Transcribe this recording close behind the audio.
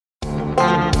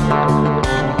All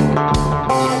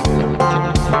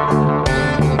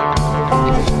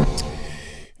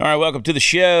right, welcome to the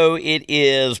show. It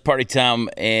is party time,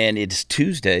 and it's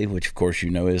Tuesday, which, of course, you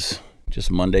know is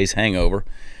just Monday's hangover.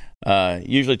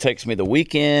 Usually takes me the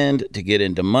weekend to get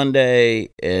into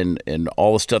Monday and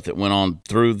all the stuff that went on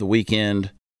through the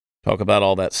weekend, talk about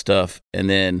all that stuff, and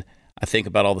then I think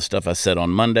about all the stuff I said on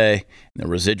Monday and the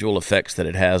residual effects that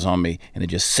it has on me, and it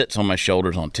just sits on my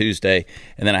shoulders on Tuesday,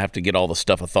 and then I have to get all the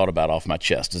stuff I thought about off my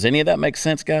chest. Does any of that make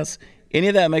sense, guys? Any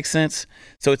of that make sense?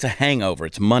 So it's a hangover.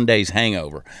 It's Monday's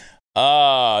hangover.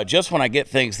 Just when I get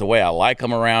things the way I like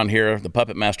them around here, the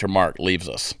Puppet Master Mark leaves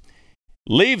us.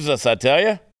 Leaves us, I tell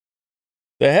you.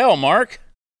 The hell, Mark?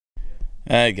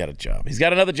 He got a job. He's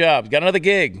got another job. He's got another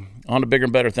gig. On to bigger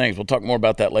and better things. We'll talk more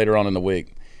about that later on in the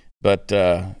week. But,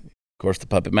 of course, the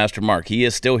Puppet Master Mark, he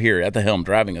is still here at the helm,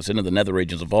 driving us into the nether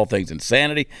regions of all things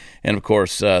insanity. And, of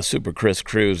course, Super Chris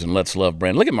Cruz and Let's Love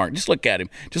Brand. Look at Mark. Just look at him.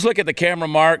 Just look at the camera,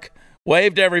 Mark.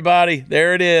 Wave to everybody.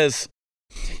 There it is.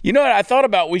 You know what? I thought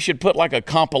about we should put like a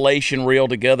compilation reel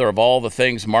together of all the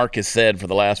things Mark has said for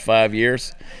the last 5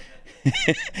 years.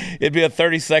 It'd be a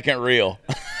 30-second reel.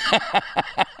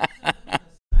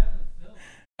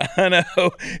 I know.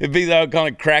 It'd be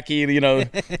kind of cracky, you know.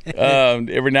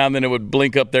 Every now and then it would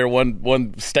blink up there,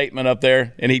 one statement up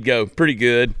there, and he'd go, pretty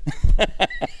good.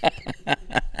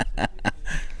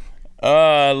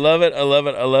 I love it. I love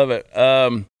it. I love it.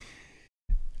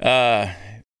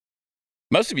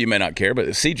 Most of you may not care, but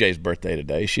it's CJ's birthday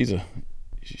today.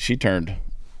 She turned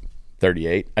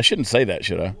 38. I shouldn't say that,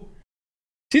 should I?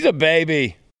 She's a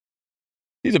baby.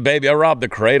 She's a baby. I robbed the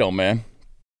cradle, man.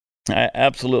 I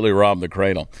absolutely robbed the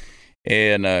cradle.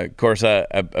 And, of course, I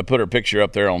put her picture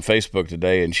up there on Facebook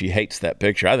today, and she hates that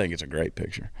picture. I think it's a great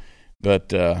picture.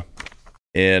 But,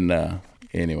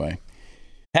 anyway.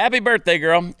 Happy birthday,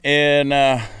 girl. And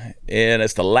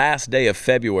it's the last day of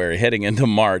February heading into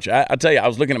March. I tell you, I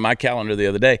was looking at my calendar the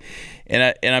other day,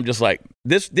 and I'm just like,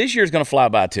 this year's going to fly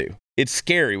by too. It's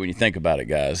scary when you think about it,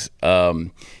 guys.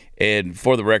 And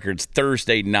for the records,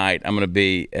 Thursday night, I'm going to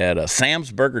be at a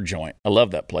Sam's Burger Joint. I love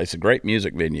that place. A great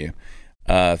music venue.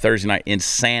 Thursday night in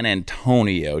San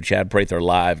Antonio.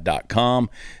 ChadPratherLive.com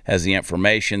has the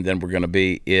information. Then we're going to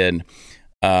be in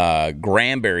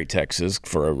Granbury, Texas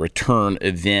for a return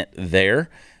event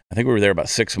there. I think we were there about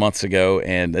 6 months ago,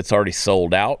 and it's already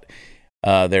sold out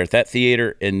there at that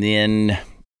theater. And then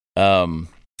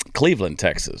Cleveland,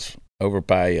 Texas, over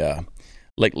by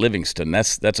Lake Livingston.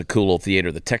 That's a cool little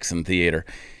theater, the Texan Theater.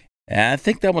 And I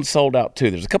think that one's sold out too.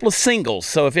 There's a couple of singles.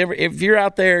 So if you're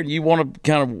out there and you want to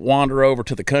kind of wander over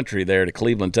to the country there to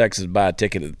Cleveland, Texas, buy a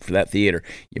ticket for that theater,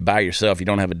 you buy yourself, you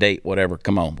don't have a date, whatever,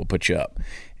 come on, we'll put you up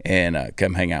and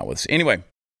come hang out with us. Anyway,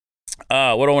 what do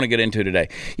I want to get into today?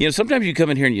 You know, sometimes you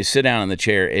come in here and you sit down in the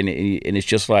chair and it's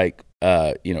just like,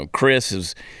 Chris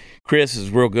is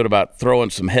real good about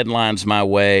throwing some headlines my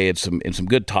way and some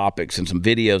good topics and some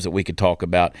videos that we could talk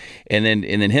about. And then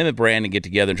him and Brandon get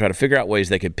together and try to figure out ways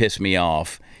they could piss me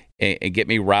off and get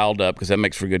me riled up, because that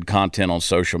makes for good content on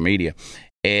social media.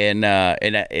 And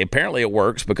apparently it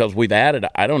works, because we've added,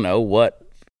 I don't know, what,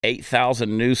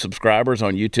 8,000 new subscribers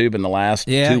on YouTube in the last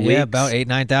 2 weeks? Yeah, about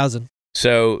 9,000.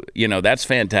 So, that's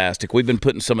fantastic. We've been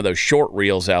putting some of those short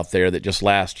reels out there that just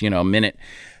last, a minute.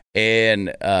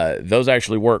 And those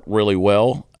actually work really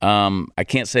well. I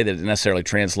can't say that it necessarily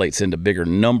translates into bigger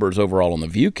numbers overall on the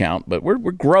view count, but we're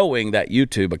growing that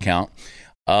YouTube account,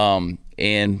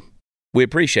 and we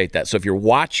appreciate that. So if you're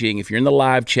watching, if you're in the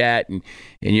live chat and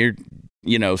you're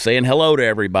saying hello to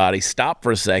everybody, stop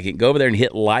for a second, go over there and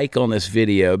hit like on this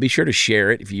video. Be sure to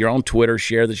share it. If you're on Twitter,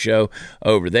 share the show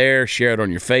over there. Share it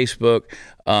on your Facebook.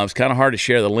 It's kind of hard to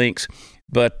share the links.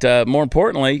 But more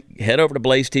importantly, head over to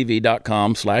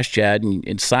blazetv.com/Chad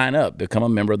and sign up. Become a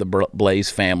member of the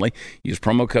Blaze family. Use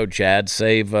promo code Chad.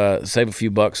 Save a few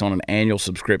bucks on an annual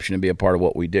subscription and be a part of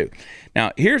what we do.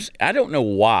 Now, I don't know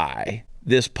why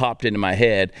this popped into my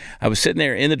head. I was sitting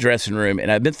there in the dressing room, and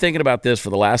I've been thinking about this for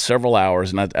the last several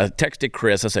hours, and I texted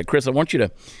Chris. I said, Chris, I want you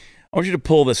to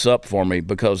pull this up for me,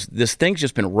 because this thing's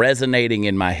just been resonating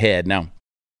in my head. Now,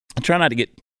 I try not to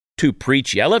get too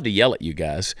preachy. I love to yell at you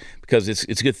guys because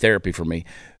it's good therapy for me.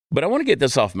 But I want to get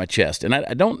this off my chest, and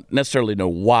I don't necessarily know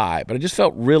why, but I just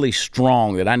felt really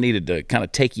strong that I needed to kind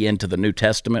of take you into the New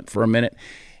Testament for a minute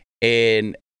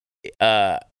and,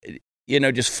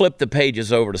 just flip the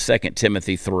pages over to 2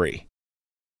 Timothy 3.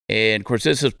 And, of course,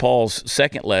 this is Paul's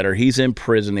second letter. He's in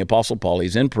prison, the Apostle Paul.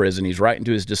 He's in prison. He's writing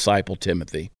to his disciple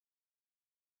Timothy.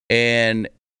 And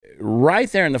right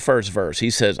there in the first verse, he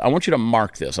says, I want you to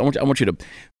mark this. I want you to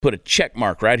put a check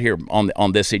mark right here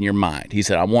on this in your mind. He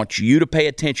said, I want you to pay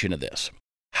attention to this.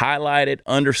 highlight it,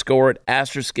 underscore it,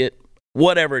 asterisk it,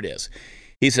 whatever it is.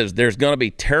 He says there's going to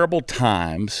be terrible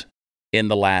times in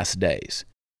the last days.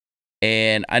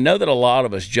 And I know that a lot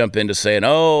of us jump into saying,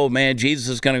 oh, man, Jesus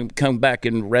is going to come back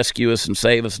and rescue us and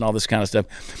save us and all this kind of stuff.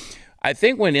 I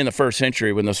think when those first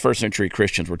century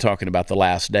Christians were talking about the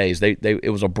last days,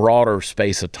 it was a broader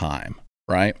space of time,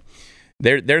 right?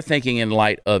 They're thinking in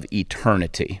light of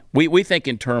eternity. We think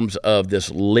in terms of this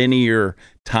linear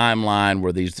timeline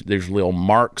where there's little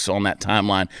marks on that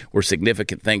timeline where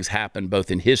significant things happen both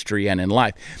in history and in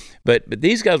life. But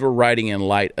these guys were writing in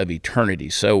light of eternity.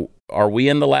 So are we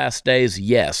in the last days?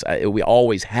 Yes, we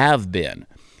always have been.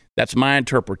 That's my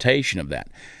interpretation of that.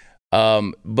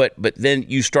 But then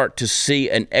you start to see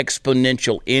an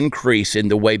exponential increase in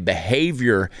the way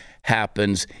behavior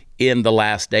happens in the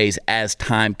last days as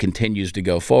time continues to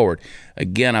go forward.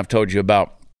 Again, I've told you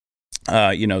about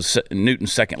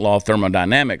Newton's second law of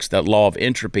thermodynamics, that law of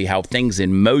entropy, how things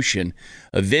in motion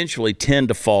eventually tend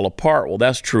to fall apart. Well,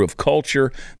 that's true of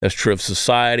culture, that's true of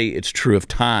society, it's true of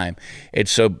time. And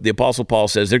so the Apostle Paul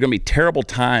says there are going to be terrible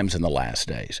times in the last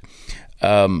days.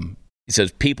 He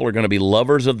says people are going to be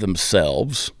lovers of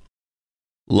themselves,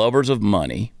 lovers of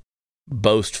money,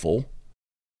 boastful,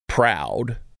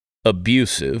 proud,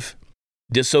 abusive,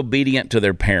 disobedient to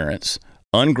their parents,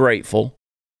 ungrateful,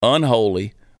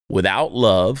 unholy, without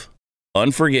love,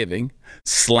 unforgiving,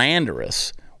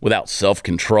 slanderous, without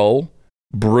self-control,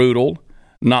 brutal,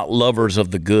 not lovers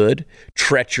of the good,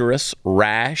 treacherous,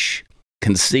 rash,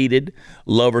 conceited,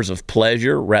 lovers of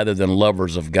pleasure rather than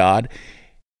lovers of God.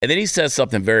 And then he says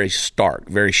something very stark,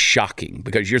 very shocking,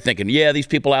 because you're thinking, yeah, these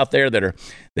people out there that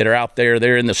are out there,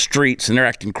 they're in the streets and they're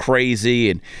acting crazy,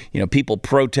 and people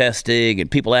protesting and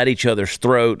people at each other's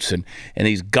throats, and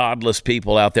these godless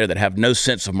people out there that have no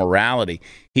sense of morality.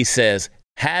 He says,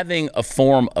 having a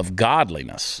form of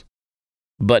godliness,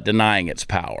 but denying its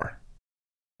power.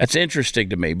 That's interesting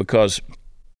to me because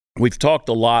we've talked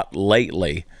a lot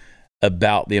lately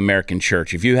about the American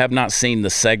church. If you have not seen the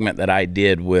segment that I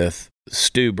did with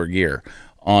Stu Bergier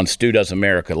on Stu Does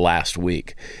America last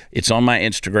week, it's on my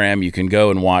Instagram. You can go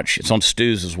and watch. It's on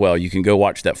Stu's as well. You can go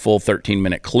watch that full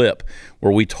 13-minute clip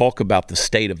where we talk about the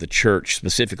state of the church,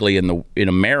 specifically in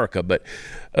America, but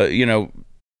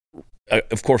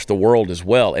of course the world as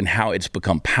well, and how it's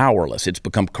become powerless. It's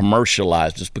become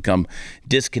commercialized. It's become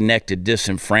disconnected,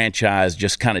 disenfranchised,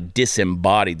 just kind of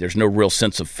disembodied. There's no real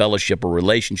sense of fellowship or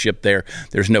relationship there.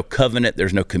 There's no covenant.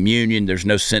 There's no communion. There's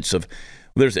no sense of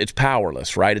it's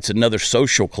powerless, right? It's another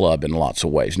social club in lots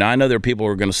of ways. Now, I know there are people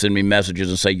who are going to send me messages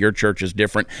and say, your church is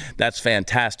different. That's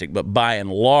fantastic. But by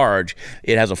and large,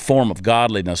 it has a form of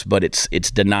godliness, but it's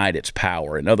denied its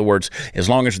power. In other words, as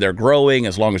long as they're growing,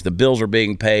 as long as the bills are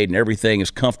being paid and everything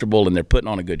is comfortable and they're putting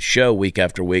on a good show week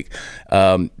after week,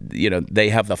 they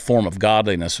have the form of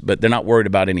godliness, but they're not worried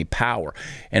about any power.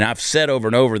 And I've said over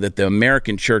and over that the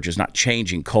American church is not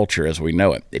changing culture as we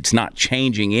know it. It's not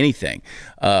changing anything.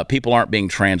 People aren't being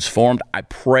transformed. I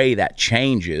pray that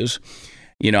changes.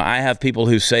 I have people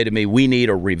who say to me, we need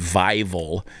a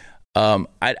revival.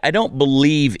 I don't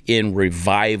believe in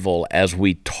revival as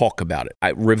we talk about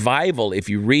it. Revival, if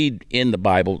you read in the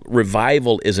Bible,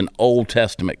 revival is an Old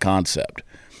Testament concept.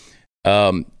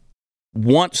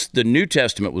 Once the New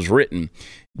Testament was written,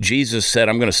 Jesus said,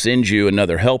 I'm going to send you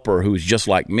another helper who's just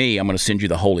like me. I'm going to send you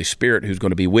the Holy Spirit who's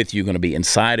going to be with you, going to be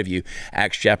inside of you.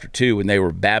 Acts chapter 2, when they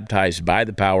were baptized by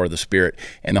the power of the Spirit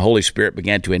and the Holy Spirit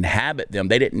began to inhabit them,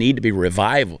 they didn't need to be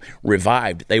revived.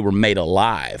 They were made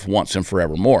alive once and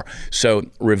forevermore.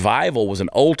 So revival was an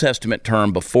Old Testament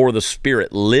term before the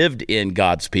Spirit lived in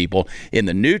God's people. In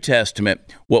the New Testament,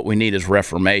 what we need is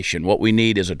reformation. What we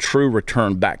need is a true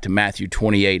return back to Matthew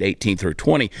 28, 18 through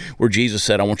 20, where Jesus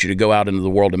said, I want you to go out into the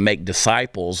world and make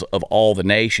disciples of all the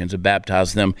nations and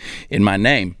baptize them in my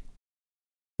name.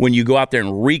 When you go out there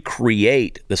and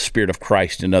recreate the Spirit of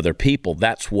Christ in other people,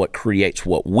 that's what creates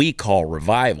what we call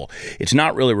revival. It's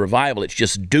not really revival. It's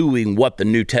just doing what the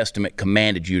New Testament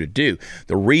commanded you to do.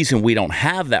 The reason we don't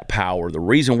have that power, the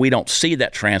reason we don't see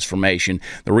that transformation,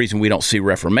 the reason we don't see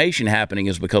reformation happening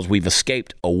is because we've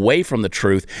escaped away from the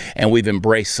truth and we've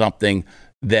embraced something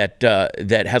that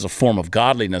has a form of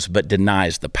godliness but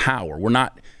denies the power. We're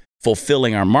not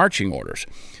fulfilling our marching orders.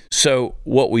 So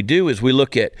what we do is we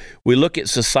look at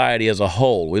society as a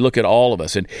whole. We look at all of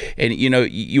us, and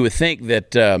you would think that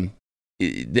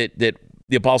that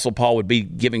the Apostle Paul would be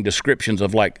giving descriptions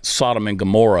of like Sodom and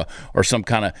Gomorrah or some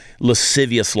kind of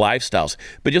lascivious lifestyles,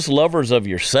 but just lovers of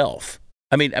yourself.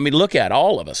 I mean, look at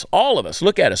all of us.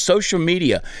 Look at us. Social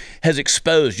media has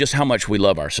exposed just how much we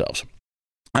love ourselves.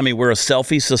 I mean, we're a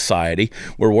selfie society.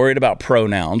 We're worried about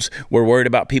pronouns. We're worried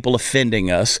about people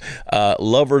offending us.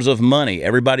 Lovers of money.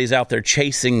 Everybody's out there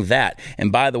chasing that.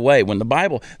 And by the way, when the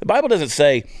Bible doesn't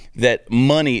say that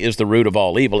money is the root of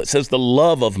all evil. It says the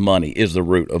love of money is the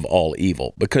root of all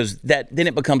evil, because then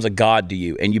it becomes a god to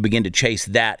you, and you begin to chase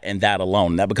that and that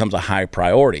alone. That becomes a high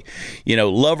priority.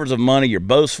 Lovers of money, you're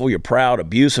boastful, you're proud,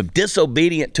 abusive,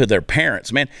 disobedient to their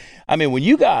parents. Man, I mean, when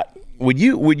you're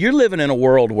living in a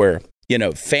world where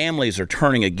families are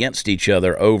turning against each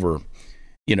other over,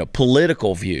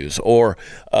 political views or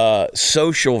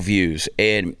social views,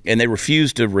 and they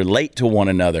refuse to relate to one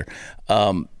another.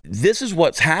 This is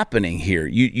what's happening here.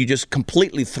 You just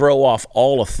completely throw off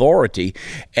all authority,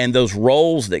 and those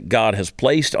roles that God has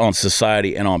placed on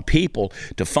society and on people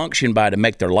to function by, to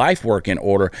make their life work in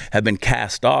order, have been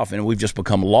cast off, and we've just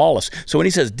become lawless. So when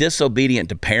he says disobedient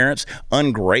to parents,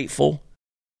 ungrateful,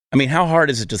 I mean, how hard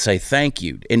is it to say thank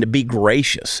you and to be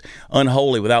gracious,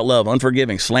 unholy, without love,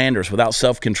 unforgiving, slanderous, without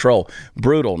self-control,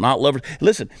 brutal, not lovers?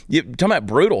 Listen, talking about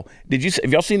brutal,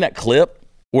 have y'all seen that clip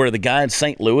where the guy in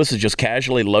St. Louis is just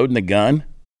casually loading the gun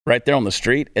right there on the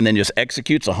street and then just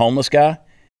executes a homeless guy?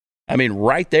 I mean,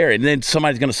 right there. And then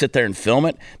somebody's going to sit there and film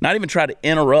it, not even try to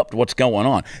interrupt what's going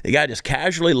on. The guy just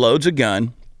casually loads a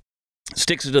gun,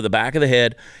 sticks it to the back of the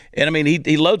head, and I mean,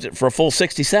 he loads it for a full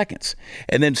 60 seconds,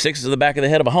 and then sticks it to the back of the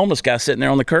head of a homeless guy sitting there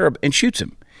on the curb and shoots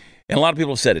him. And a lot of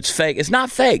people have said it's fake. It's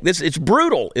not fake. It's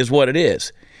brutal is what it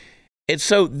is. And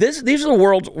so these are the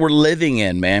worlds we're living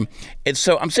in, man. And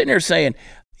so I'm sitting here saying,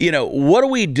 what do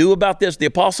we do about this? The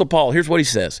Apostle Paul, here's what he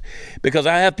says. Because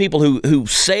I have people who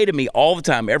say to me all the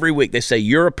time, every week, they say,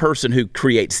 you're a person who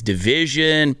creates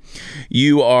division.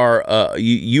 You are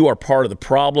part of the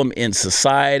problem in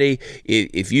society.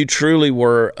 If you truly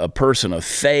were a person of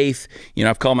faith,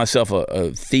 I've called myself a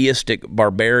theistic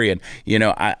barbarian.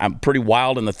 I'm pretty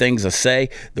wild in the things I say,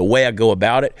 the way I go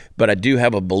about it, but I do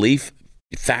have a belief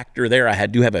factor there. I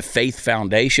do have a faith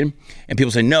foundation. And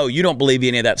people say, no, you don't believe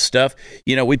any of that stuff.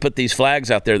 We put these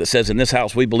flags out there that says, in this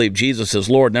house, we believe Jesus is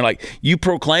Lord. And they're like, you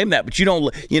proclaim that, but you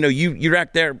don't, you're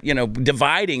out there,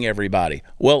 dividing everybody.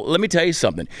 Well, let me tell you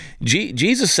something.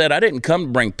 Jesus said, I didn't come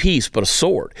to bring peace, but a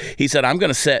sword. He said, I'm going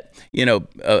to set,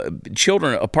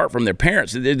 children apart from their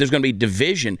parents. There's going to be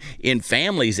division in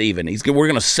families even. We're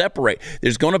going to separate.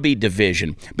 There's going to be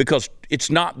division, because it's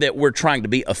not that we're trying to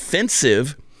be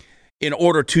offensive in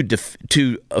order to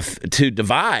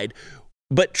divide,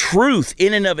 but truth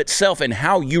in and of itself and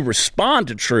how you respond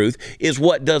to truth is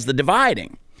what does the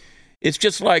dividing. It's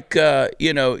just like,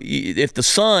 if the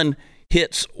sun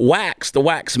hits wax, the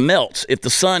wax melts. If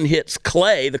the sun hits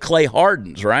clay, the clay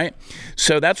hardens, right?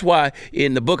 So that's why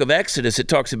in the book of Exodus, it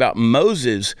talks about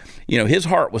Moses, his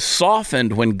heart was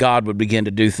softened when God would begin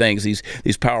to do things,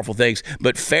 these powerful things.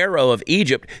 But Pharaoh of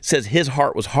Egypt says his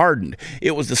heart was hardened.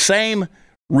 It was the same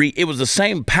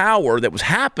power that was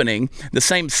happening, the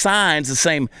same signs, the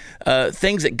same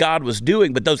things that God was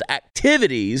doing, but those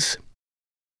activities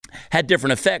had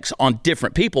different effects on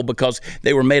different people because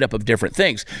they were made up of different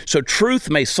things. So truth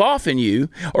may soften you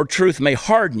or truth may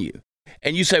harden you.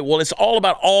 And you say, well, it's all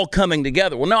about all coming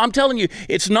together. Well, no, I'm telling you,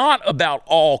 it's not about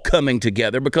all coming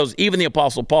together, because even the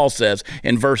Apostle Paul says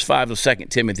in verse 5 of 2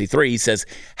 Timothy 3, he says,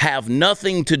 have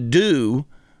nothing to do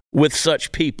with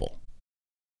such people.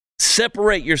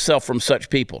 Separate yourself from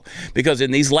such people, because in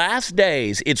these last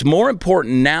days, it's more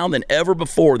important now than ever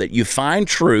before that you find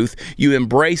truth, you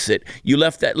embrace it, you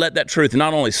let that truth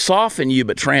not only soften you,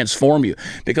 but transform you.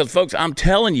 Because, folks, I'm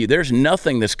telling you, there's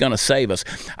nothing that's going to save us.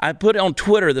 I put on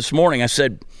Twitter this morning, I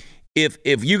said, if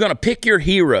you're going to pick your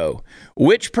hero,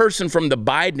 which person from the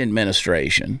Biden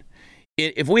administration,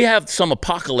 if we have some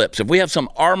apocalypse, if we have some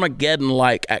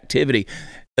Armageddon-like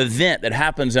event that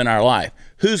happens in our life,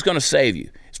 who's going to save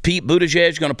you? Pete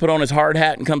Buttigieg going to put on his hard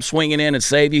hat and come swinging in and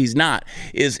save you? He's not.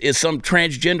 Is some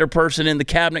transgender person in the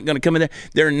cabinet going to come in there?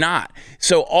 They're not.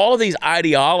 So all of these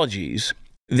ideologies,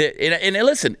 and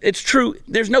listen, it's true.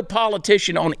 There's no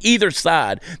politician on either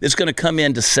side that's going to come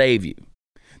in to save you.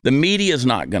 The media is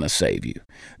not going to save you.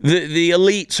 The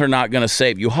elites are not going to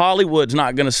save you. Hollywood's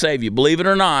not going to save you. Believe it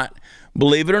or not,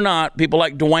 people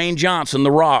like Dwayne Johnson,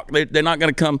 The Rock, they're not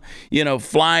going to come,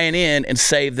 flying in and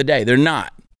save the day. They're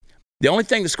not. The only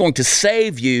thing that's going to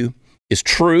save you is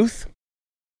truth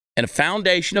and a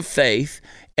foundation of faith,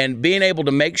 and being able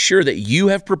to make sure that you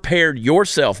have prepared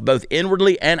yourself both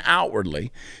inwardly and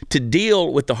outwardly to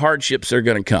deal with the hardships that are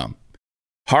going to come.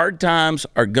 Hard times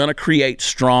are going to create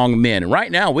strong men. And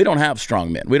right now, we don't have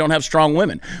strong men. We don't have strong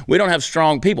women. We don't have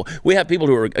strong people. We have people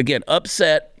who are, again,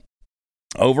 upset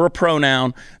over a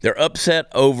pronoun. They're upset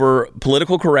over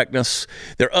political correctness.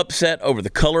 They're upset over the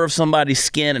color of somebody's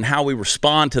skin and how we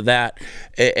respond to that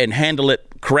and handle it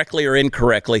correctly or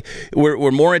incorrectly.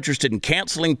 We're more interested in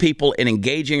canceling people and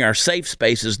engaging our safe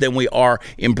spaces than we are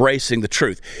embracing the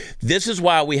truth. This is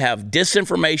why we have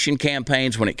disinformation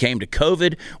campaigns when it came to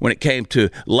COVID, when it came to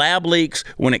lab leaks,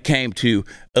 when it came to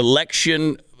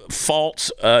election faults,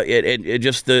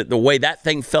 just the way that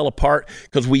thing fell apart,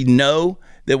 because we know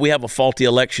that we have a faulty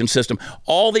election system.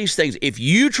 All these things, if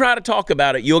you try to talk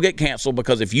about it, you'll get canceled,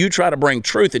 because if you try to bring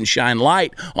truth and shine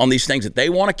light on these things that they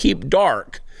want to keep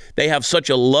dark, they're such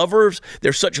lovers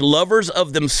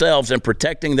of themselves and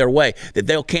protecting their way that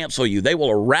they'll cancel you. They will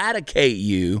eradicate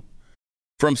you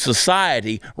from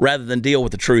society rather than deal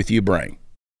with the truth you bring.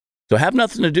 So have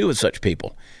nothing to do with such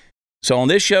people. So on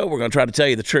this show, we're going to try to tell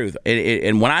you the truth.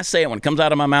 And when I say it, when it comes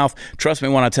out of my mouth, trust me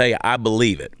when I tell you, I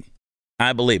believe it.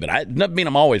 I believe it. It doesn't mean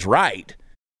I'm always right,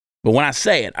 but when I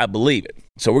say it, I believe it.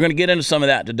 So we're going to get into some of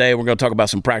that today. We're going to talk about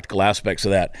some practical aspects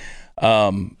of that.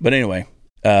 But anyway,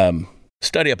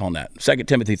 study up on that. 2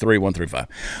 Timothy 3, 1-5.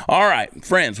 All right,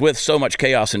 friends, with so much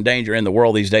chaos and danger in the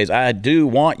world these days, I do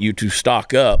want you to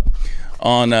stock up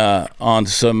on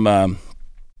some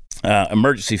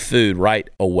emergency food right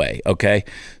away, okay?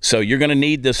 So you're going to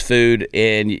need this food,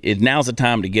 and now's the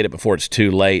time to get it before it's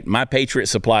too late.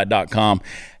 MyPatriotSupply.com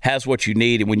has what you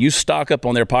need, and when you stock up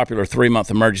on their popular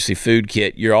 3-month emergency food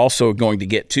kit, you're also going to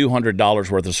get $200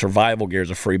 worth of survival gear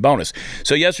as a free bonus.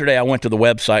 So yesterday I went to the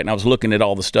website, and I was looking at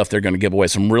all the stuff they're going to give away,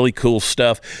 some really cool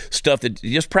stuff that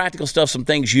just practical stuff, some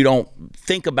things you don't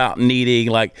think about needing,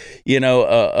 like,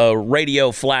 a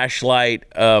radio flashlight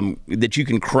that you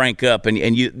can crank up, and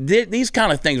these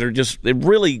kind of things are just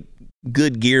really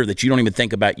good gear that you don't even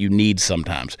think about you need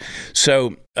sometimes.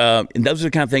 So and those are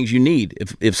the kind of things you need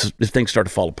if things start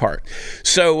to fall apart.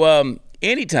 So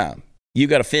anytime you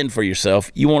got to fend for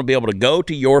yourself, you want to be able to go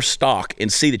to your stock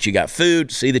and see that you got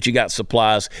food, see that you got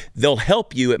supplies. They'll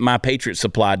help you at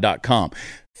MyPatriotSupply.com.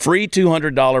 Free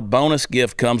 $200 bonus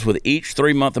gift comes with each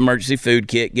 3-month emergency food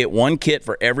kit. Get one kit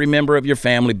for every member of your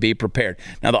family. Be prepared.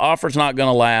 Now, the offer's not going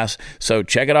to last, so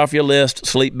check it off your list.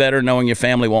 Sleep better knowing your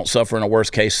family won't suffer in a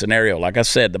worst-case scenario. Like I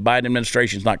said, the Biden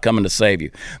administration's not coming to save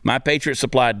you.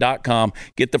 MyPatriotSupply.com.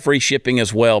 Get the free shipping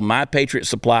as well.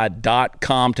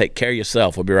 MyPatriotSupply.com. Take care of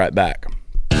yourself. We'll be right back.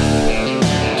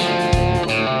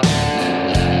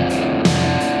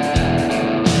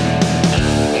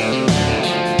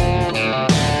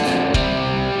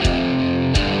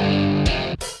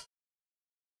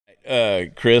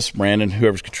 Chris, Brandon,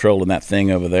 whoever's controlling that thing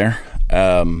over there.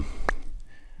 I don't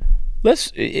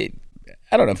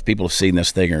know if people have seen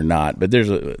this thing or not, but there's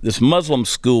this Muslim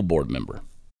school board member.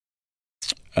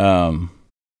 I'm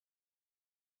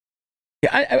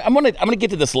gonna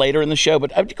get to this later in the show,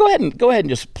 but go ahead and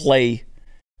just play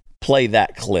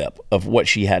that clip of what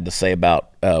she had to say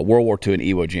about World War II and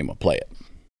Iwo Jima. Play it.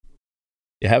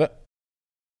 You have it?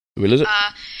 Did we lose it?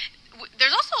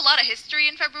 There's also a lot of history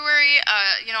in February.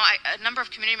 A number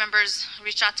of community members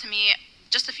reached out to me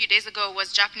just a few days ago.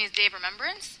 Was Japanese Day of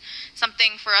Remembrance,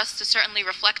 something for us to certainly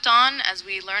reflect on as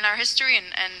we learn our history and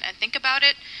think about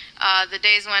it. The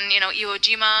days when Iwo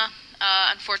Jima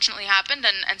unfortunately happened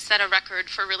and set a record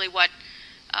for really what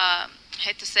I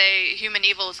hate to say human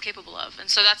evil is capable of.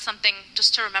 And so that's something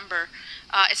just to remember,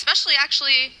 especially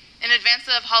actually in advance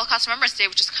of Holocaust Remembrance Day,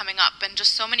 which is coming up, and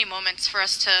just so many moments for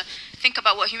us to think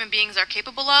about what human beings are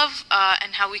capable of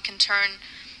and how we can turn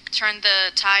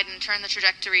the tide and turn the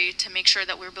trajectory to make sure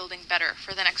that we're building better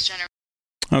for the next generation.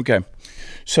 Okay.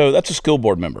 So that's a school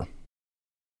board member.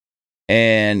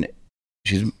 And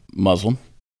she's Muslim.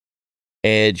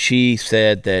 And she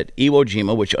said that Iwo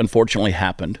Jima, which unfortunately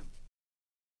happened,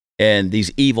 and these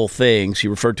evil things, she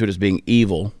referred to it as being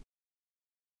evil.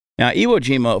 Now, Iwo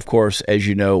Jima, of course, as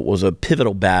you know, was a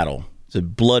pivotal battle. It's a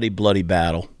bloody, bloody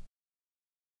battle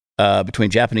between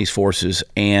Japanese forces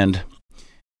and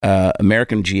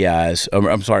American GIs.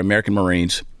 American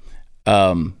Marines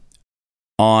on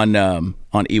Iwo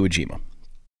Jima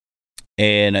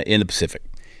and in the Pacific.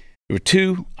 There were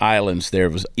two islands there.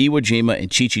 It was Iwo Jima and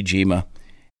Chichijima.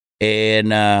 And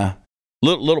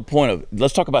little point of,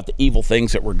 let's talk about the evil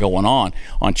things that were going on.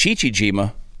 On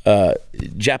Chichijima,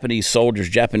 Japanese soldiers,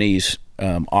 Japanese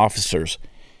officers,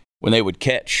 when they would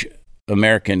catch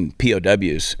American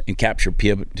POWs and capture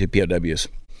POWs,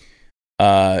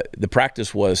 the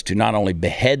practice was to not only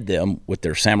behead them with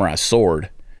their samurai sword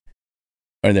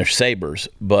or their sabers,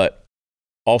 but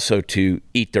also to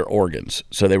eat their organs.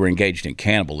 So they were engaged in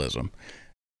cannibalism.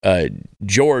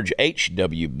 George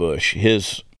H.W. Bush,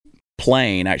 his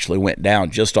plane actually went down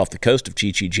just off the coast of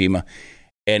Chichijima,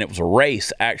 And it was a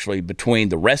race, actually, between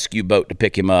the rescue boat to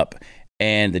pick him up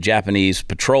and the Japanese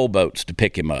patrol boats to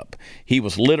pick him up. He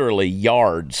was literally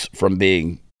yards from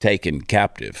being taken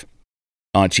captive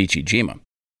on Chichijima.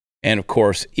 And, of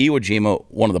course, Iwo Jima,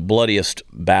 one of the bloodiest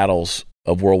battles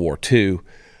of World War II,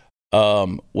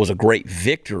 was a great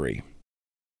victory.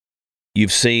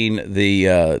 You've seen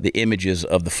the images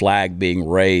of the flag being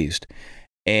raised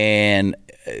and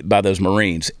by those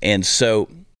Marines. And so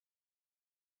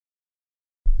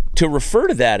to refer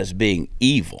to that as being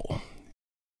evil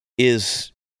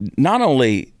is not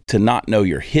only to not know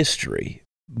your history,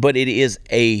 but it is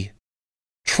a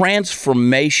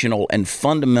transformational and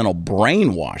fundamental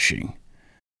brainwashing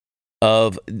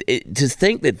of it, to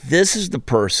think that this is the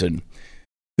person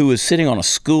who is sitting on a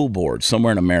school board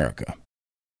somewhere in America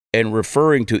and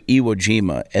referring to Iwo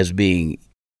Jima as being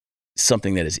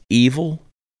something that is evil,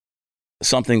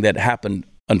 something that happened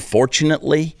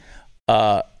unfortunately.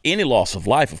 Any loss of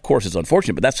life, of course, is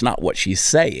unfortunate, but that's not what she's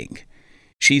saying.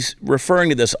 She's referring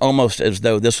to this almost as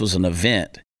though this was an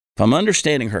event. If I'm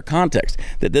understanding her context,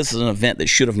 that this is an event that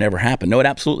should have never happened. No, it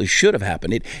absolutely should have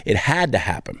happened. It had to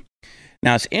happen.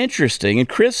 Now, it's interesting, and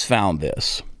Chris found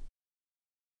this,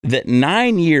 that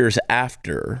 9 years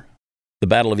after the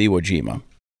Battle of Iwo Jima,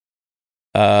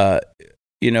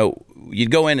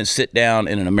 you'd go in and sit down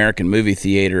in an American movie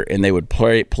theater, and they would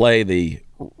play the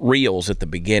reels at the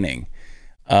beginning.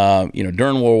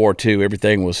 During World War II,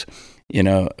 everything was,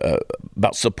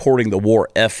 about supporting the war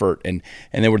effort, and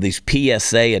there were these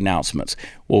PSA announcements.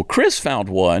 Well, Chris found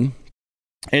one,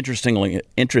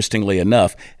 interestingly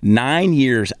enough, 9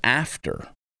 years after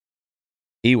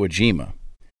Iwo Jima.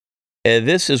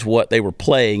 This is what they were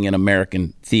playing in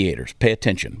American theaters. Pay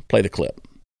attention. Play the clip.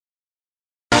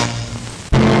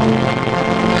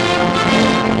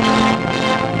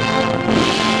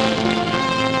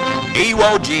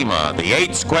 Iwo Jima, the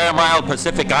 8-square-mile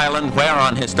Pacific island where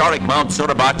on historic Mount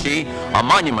Suribachi, a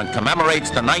monument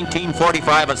commemorates the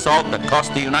 1945 assault that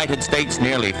cost the United States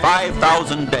nearly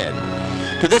 5,000 dead.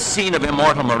 To this scene of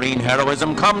immortal marine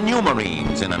heroism come new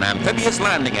Marines in an amphibious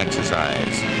landing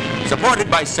exercise. Supported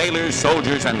by sailors,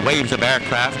 soldiers, and waves of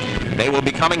aircraft, they will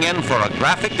be coming in for a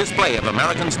graphic display of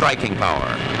American striking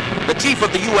power. The Chief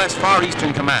of the U.S. Far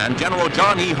Eastern Command, General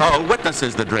John E. Hull,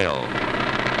 witnesses the drill.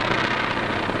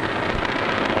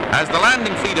 As the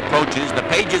landing fleet approaches, the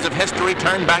pages of history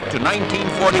turn back to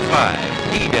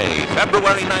 1945, D-Day,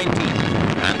 February 19th,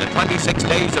 and the 26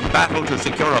 days of battle to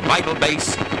secure a vital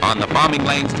base on the bombing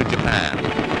lanes to Japan.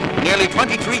 Nearly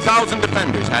 23,000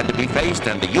 defenders had to be faced,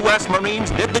 and the U.S.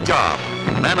 Marines did the job,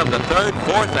 men of the 3rd,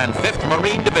 4th, and 5th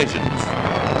Marine Divisions.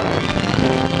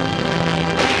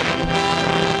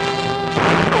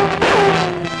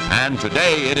 And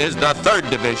today it is the 3rd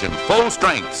Division, full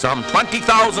strength, some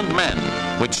 20,000 men,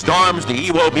 which storms the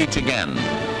Iwo Beach again.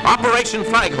 Operation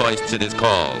Flag Hoists it is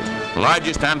called,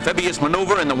 largest amphibious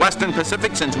maneuver in the Western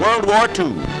Pacific since World War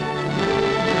II.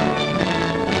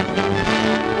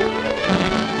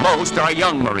 Most are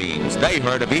young Marines. They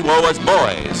heard of Iwo as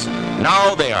boys.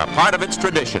 Now they are part of its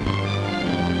tradition.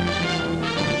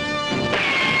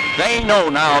 They know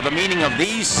now the meaning of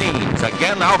these scenes,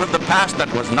 again out of the past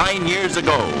that was 9 years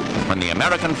ago, when the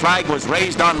American flag was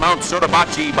raised on Mount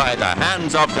Suribachi by the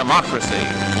hands of democracy.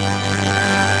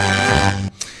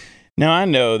 Now, I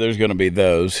know there's going to be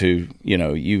those who,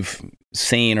 you've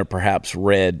seen or perhaps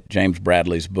read James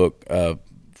Bradley's book,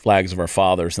 Flags of Our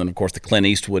Fathers, and, of course, the Clint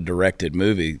Eastwood directed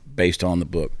movie based on the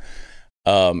book.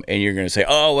 And you're going to say,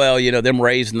 oh, well, them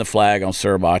raising the flag on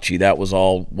Suribachi, that was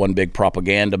all one big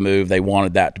propaganda move. They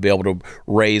wanted that to be able to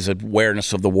raise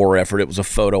awareness of the war effort. It was a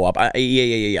photo op.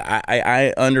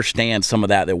 I understand some of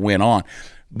that went on.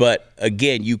 But,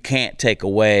 again, you can't take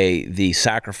away the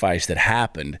sacrifice that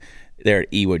happened there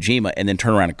at Iwo Jima and then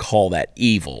turn around and call that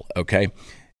evil, okay?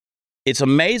 It's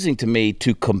amazing to me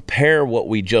to compare what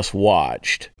we just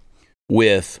watched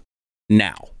with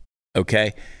now,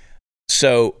 okay?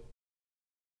 So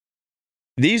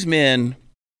these men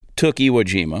took Iwo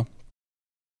Jima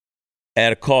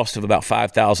at a cost of about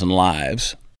 5,000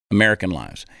 lives, American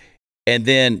lives. And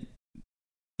then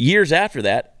years after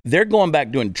that, they're going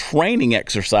back doing training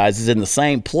exercises in the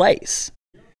same place.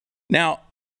 Now,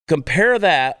 compare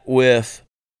that with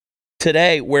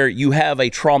today where you have a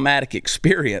traumatic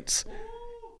experience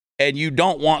and you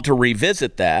don't want to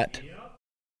revisit that.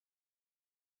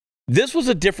 This was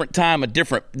a different time,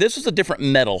 this was a different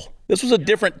metal. This was a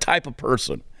different type of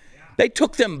person. They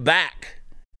took them back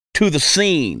to the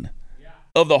scene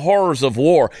of the horrors of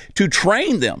war to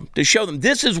train them, to show them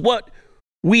this is what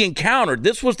we encountered.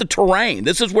 This was the terrain.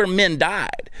 This is where men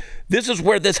died. This is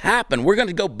where this happened. We're going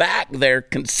to go back there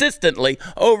consistently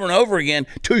over and over again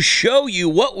to show you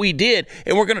what we did,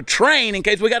 and we're going to train in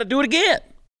case we got to do it again.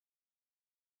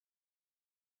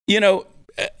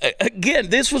 Again,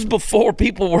 this was before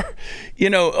people were,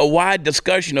 a wide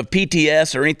discussion of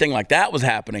PTS or anything like that was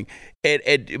happening.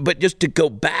 But just to go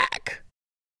back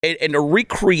and to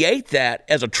recreate that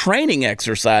as a training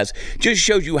exercise just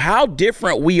shows you how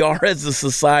different we are as a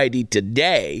society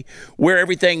today, where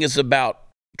everything is about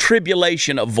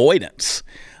tribulation avoidance.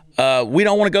 We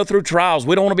don't want to go through trials.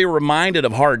 We don't want to be reminded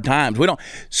of hard times. We don't.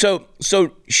 So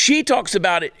she talks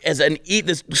about it as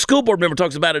the school board member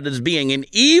talks about it as being an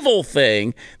evil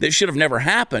thing that should have never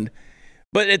happened.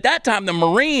 But at that time, the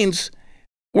Marines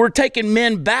were taking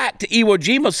men back to Iwo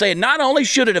Jima saying, not only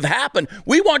should it have happened,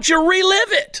 we want you to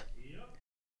relive it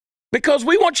because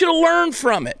we want you to learn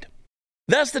from it.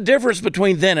 That's the difference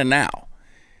between then and now.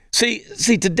 See,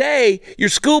 today, your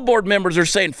school board members are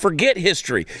saying, forget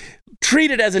history.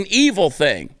 Treat it as an evil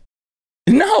thing.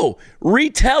 No,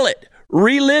 retell it,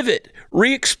 relive it,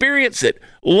 re-experience it,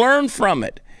 learn from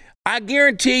it. I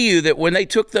guarantee you that when they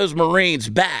took those Marines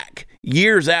back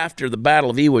years after the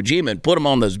Battle of Iwo Jima and put them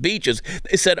on those beaches,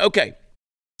 they said, okay,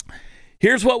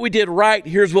 here's what we did right,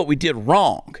 here's what we did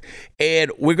wrong.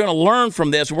 And we're going to learn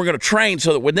from this, and we're going to train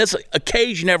so that when this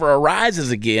occasion ever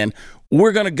arises again,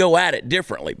 we're going to go at it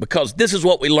differently because this is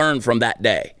what we learned from that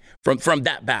day, from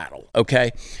that battle,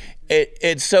 okay?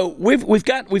 And so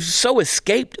we've so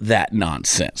escaped that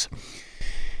nonsense.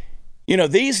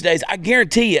 These days, I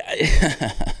guarantee you,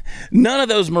 none of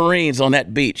those Marines on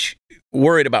that beach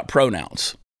worried about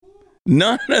pronouns.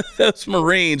 None of those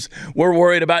Marines were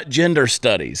worried about gender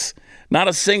studies. Not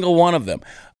a single one of them.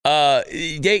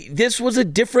 This was a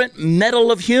different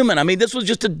metal of human. I mean, this was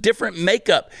just a different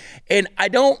makeup. And I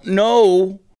don't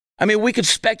know. I mean, we could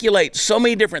speculate so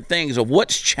many different things of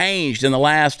what's changed in the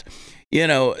last,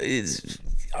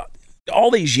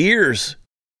 all these years,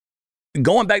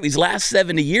 going back these last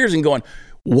 70 years and going,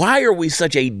 why are we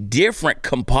such a different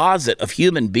composite of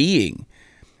human being?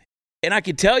 And I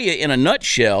could tell you in a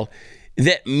nutshell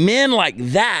that men like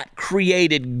that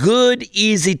created good,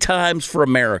 easy times for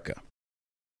America.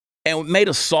 And it made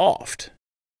us soft.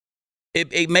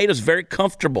 It made us very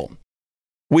comfortable.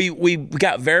 We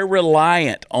got very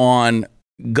reliant on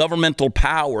governmental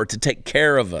power to take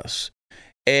care of us.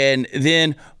 And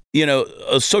then,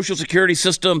 a social security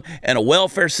system and a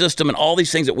welfare system and all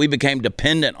these things that we became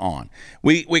dependent on.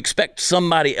 We expect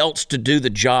somebody else to do the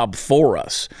job for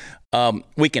us.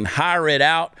 We can hire it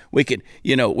out. We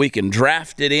can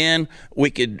draft it in.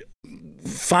 We could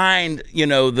find,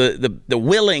 the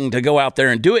willing to go out there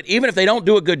and do it. Even if they don't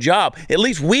do a good job, at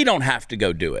least we don't have to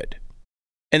go do it.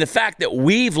 And the fact that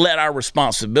we've let our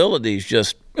responsibilities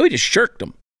we just shirked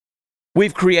them.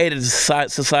 We've created a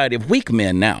society of weak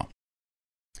men now.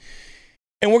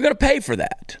 And we're going to pay for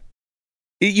that.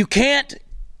 You can't,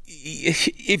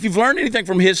 if you've learned anything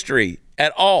from history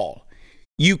at all,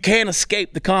 you can't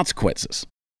escape the consequences.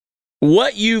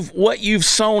 What you've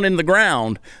sown in the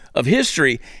ground of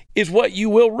history is what you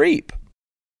will reap.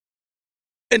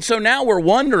 And so now we're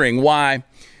wondering why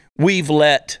we've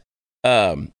let,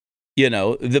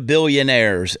 the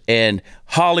billionaires and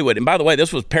Hollywood. And by the way,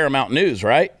 this was Paramount News,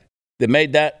 right? That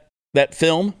made that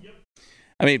film. Yep.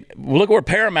 I mean, look where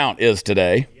Paramount is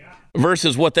today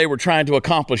versus what they were trying to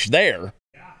accomplish there.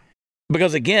 Yeah.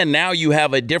 Because again, now you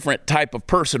have a different type of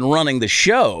person running the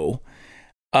show.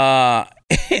 And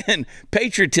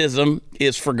patriotism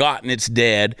is forgotten. It's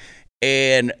dead.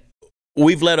 And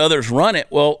we've let others run it.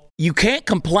 Well, you can't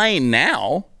complain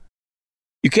now.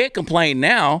 You can't complain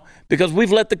now because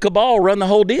we've let the cabal run the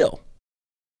whole deal.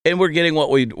 And we're getting what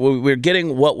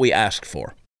we asked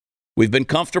for. We've been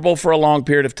comfortable for a long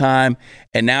period of time,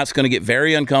 and now it's going to get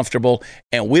very uncomfortable,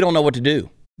 and we don't know what to do.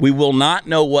 We will not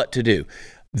know what to do.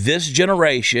 This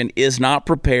generation is not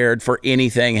prepared for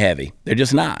anything heavy. They're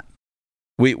just not.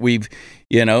 We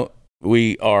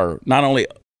are not only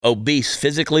obese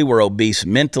physically, we're obese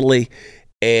mentally,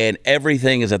 and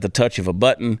everything is at the touch of a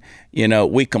button.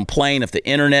 We complain if the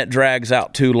internet drags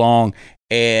out too long,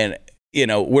 and,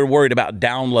 we're worried about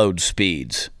download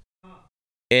speeds.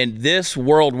 And this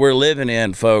world we're living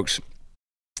in, folks,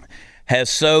 has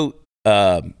so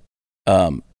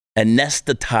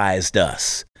anesthetized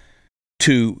us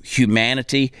to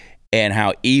humanity and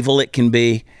how evil it can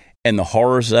be and the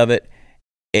horrors of it.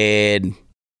 And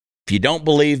if you don't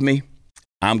believe me,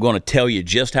 I'm going to tell you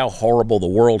just how horrible the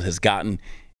world has gotten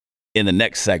in the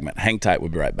next segment. Hang tight. We'll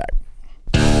be right back.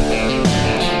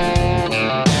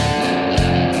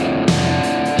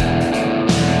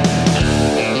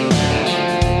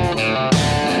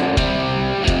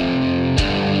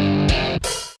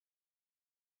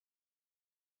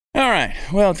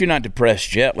 Well, if you're not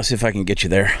depressed yet, let's see if I can get you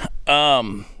there.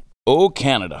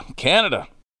 Canada.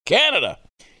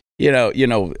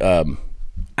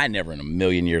 I never in a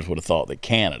million years would have thought that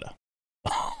Canada,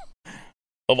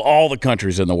 of all the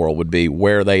countries in the world, would be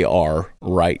where they are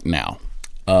right now.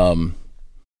 And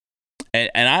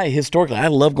I historically, I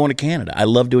love going to Canada. I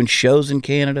love doing shows in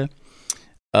Canada,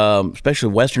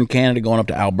 especially Western Canada, going up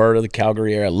to Alberta, the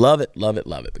Calgary area. Love it.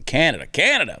 But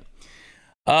Canada.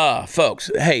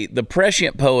 Folks, hey, the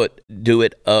prescient poet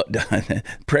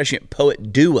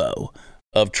duo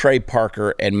of Trey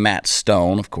Parker and Matt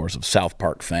Stone, of course, of South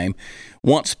Park fame,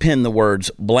 once penned the words,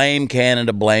 blame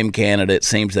Canada, blame Canada. It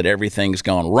seems that everything's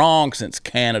gone wrong since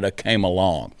Canada came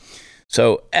along.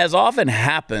 So, as often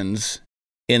happens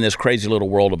in this crazy little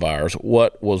world of ours,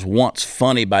 what was once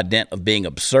funny by dint of being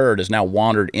absurd has now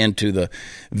wandered into the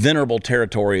venerable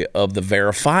territory of the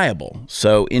verifiable.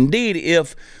 So, indeed,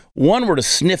 if one were to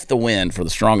sniff the wind for the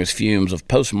strongest fumes of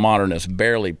postmodernist,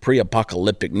 barely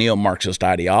pre-apocalyptic neo-Marxist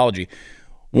ideology,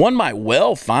 one might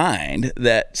well find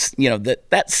that,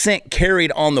 that scent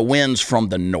carried on the winds from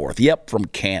the north. Yep, from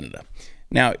Canada.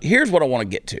 Now, here's what I want to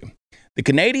get to. The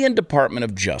Canadian Department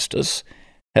of Justice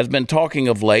has been talking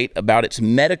of late about its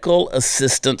Medical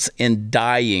Assistance in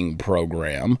Dying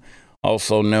program,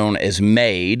 also known as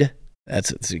MAID.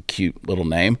 That's a cute little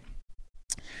name.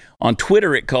 On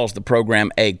Twitter, it calls the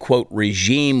program a, quote,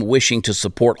 regime wishing to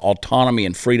support autonomy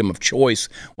and freedom of choice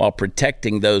while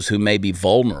protecting those who may be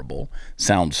vulnerable.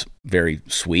 Sounds very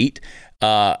sweet.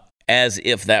 As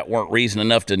if that weren't reason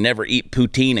enough to never eat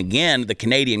poutine again, the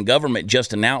Canadian government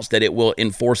just announced that it will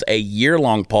enforce a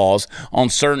year-long pause on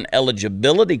certain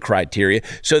eligibility criteria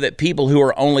so that people who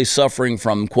are only suffering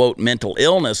from, quote, mental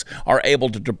illness are able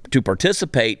to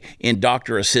participate in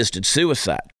doctor-assisted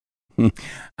suicide.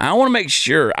 I want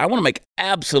to make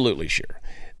absolutely sure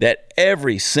that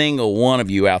every single one of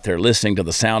you out there listening to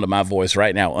the sound of my voice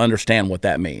right now understand what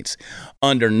that means.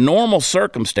 Under normal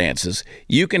circumstances,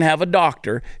 you can have a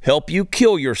doctor help you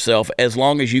kill yourself as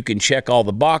long as you can check all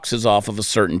the boxes off of a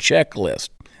certain checklist.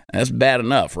 That's bad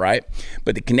enough, right?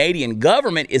 But the Canadian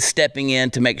government is stepping in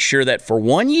to make sure that for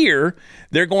 1 year,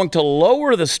 they're going to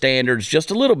lower the standards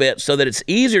just a little bit so that it's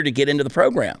easier to get into the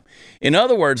program. In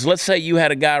other words, let's say you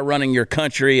had a guy running your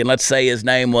country, and let's say his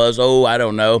name was,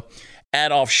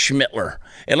 Adolf Schmittler.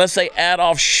 And let's say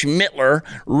Adolf Schmittler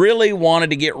really wanted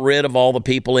to get rid of all the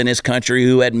people in his country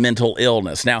who had mental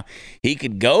illness. Now, he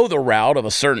could go the route of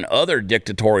a certain other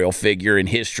dictatorial figure in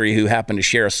history who happened to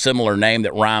share a similar name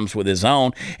that rhymes with his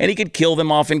own, and he could kill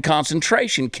them off in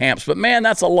concentration camps. But man,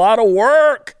 that's a lot of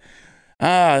work. You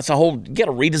got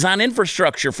to redesign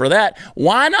infrastructure for that.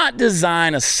 Why not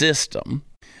design a system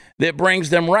that brings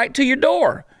them right to your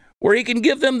door, where he can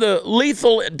give them the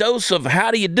lethal dose of how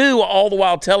do you do, all the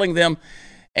while telling them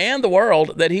and the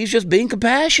world that he's just being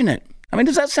compassionate? I mean,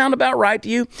 does that sound about right to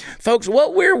you? Folks,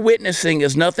 what we're witnessing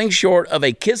is nothing short of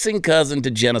a kissing cousin to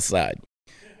genocide.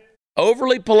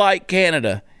 Overly polite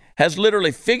Canada has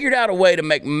literally figured out a way to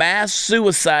make mass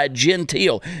suicide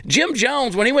genteel. Jim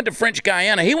Jones, when he went to French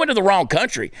Guiana, he went to the wrong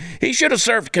country. He should have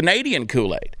served Canadian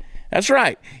Kool-Aid. That's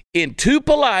right. In too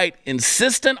polite,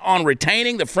 insistent on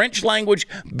retaining the French language,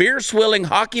 beer-swilling,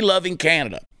 hockey-loving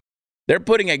Canada. They're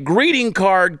putting a greeting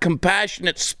card,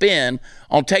 compassionate spin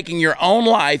on taking your own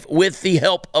life with the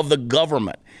help of the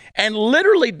government and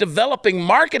literally developing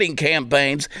marketing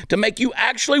campaigns to make you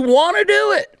actually want to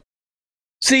do it.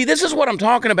 See, this is what I'm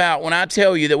talking about when I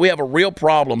tell you that we have a real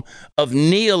problem of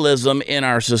nihilism in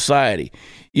our society.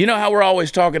 You know how we're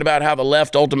always talking about how the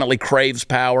left ultimately craves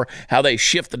power, how they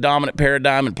shift the dominant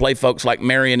paradigm and play folks like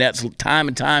marionettes time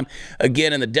and time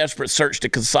again in the desperate search to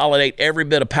consolidate every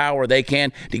bit of power they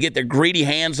can to get their greedy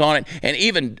hands on it. And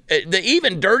the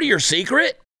even dirtier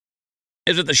secret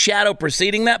is that the shadow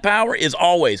preceding that power is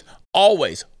always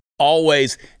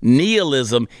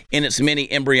nihilism in its many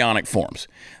embryonic forms.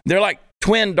 They're like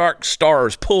twin dark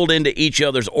stars pulled into each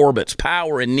other's orbits,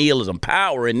 power and nihilism,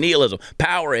 power and nihilism,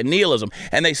 power and nihilism,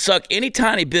 and they suck any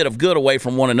tiny bit of good away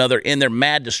from one another in their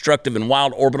mad, destructive, and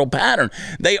wild orbital pattern.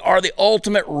 They are the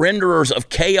ultimate renderers of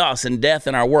chaos and death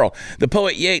in our world. The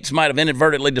poet Yeats might have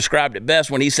inadvertently described it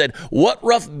best when he said, "What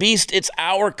rough beast its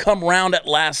hour come round at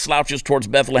last slouches towards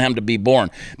Bethlehem to be born?"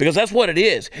 Because that's what it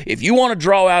is. If you want to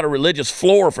draw out a religious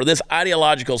floor for this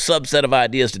ideological subset of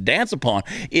ideas to dance upon,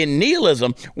 in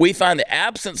nihilism, we find the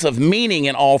absence of meaning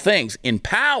in all things. In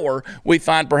power, we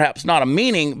find perhaps not a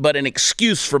meaning, but an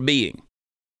excuse for being.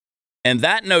 And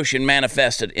that notion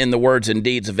manifested in the words and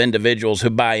deeds of individuals who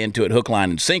buy into it hook, line,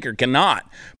 and sinker cannot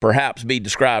perhaps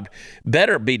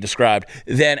better be described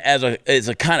than as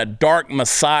a kind of dark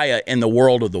messiah in the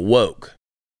world of the woke.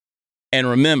 And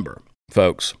remember,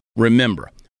 folks,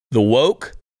 Remember, the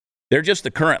woke, they're just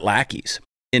the current lackeys.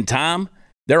 In time,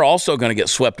 they're also going to get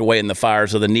swept away in the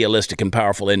fires of the nihilistic and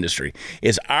powerful industry.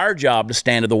 It's our job to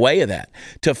stand in the way of that,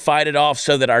 to fight it off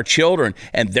so that our children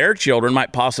and their children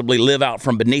might possibly live out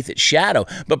from beneath its shadow.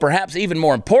 But perhaps even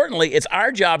more importantly, it's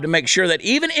our job to make sure that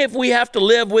even if we have to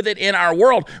live with it in our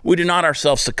world, we do not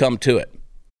ourselves succumb to it.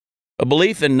 A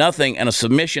belief in nothing and a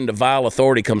submission to vile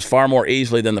authority comes far more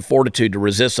easily than the fortitude to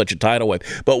resist such a tidal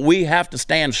wave. But we have to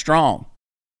stand strong.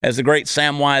 As the great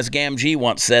Samwise Gamgee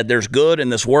once said, there's good in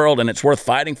this world and it's worth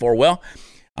fighting for. Well,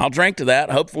 I'll drink to that.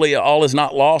 Hopefully all is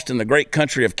not lost in the great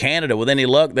country of Canada. With any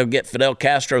luck, they'll get Fidel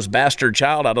Castro's bastard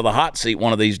child out of the hot seat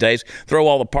one of these days, throw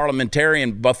all the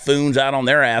parliamentarian buffoons out on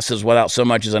their asses without so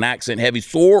much as an accent-heavy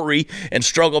sorry, and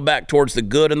struggle back towards the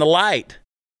good and the light.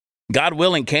 God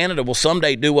willing, Canada will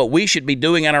someday do what we should be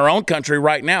doing in our own country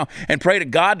right now and pray to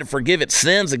God to forgive its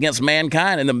sins against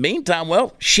mankind. In the meantime,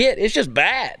 well, shit, it's just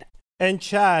bad. And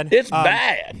Chad, it's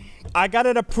bad. I got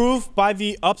it approved by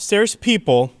the upstairs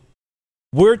people.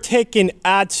 We're taking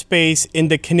ad space in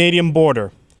the Canadian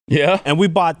border. Yeah. And we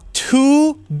bought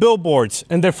 2 billboards.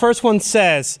 And the first one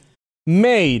says,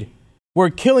 made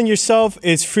where killing yourself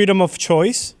is freedom of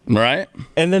choice. Right.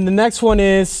 And then the next one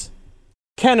is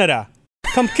Canada.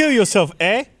 Come kill yourself,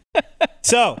 eh?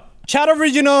 So, Chad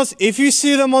Originals, if you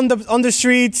see them on the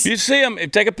streets. You see them,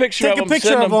 take a picture of them. Take a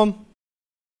picture of them.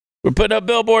 We're putting up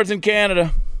billboards in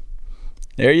Canada.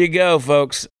 There you go,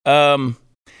 folks.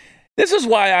 This is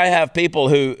why I have people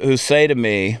who say to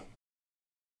me,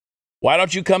 why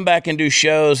don't you come back and do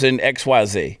shows in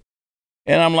XYZ?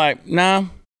 And I'm like,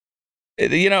 no.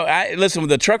 You know, listen,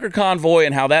 with the trucker convoy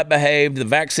and how that behaved, the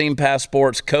vaccine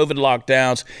passports, COVID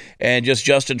lockdowns, and just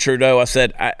Justin Trudeau, I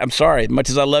said, I'm sorry. Much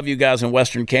as I love you guys in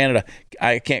Western Canada,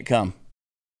 I can't come.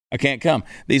 I can't come.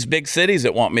 These big cities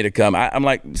that want me to come, I'm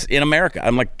like, in America,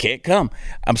 I'm like, can't come.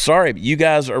 I'm sorry. You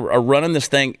guys are running this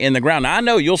thing in the ground. Now, I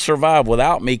know you'll survive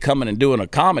without me coming and doing a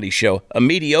comedy show, a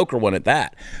mediocre one at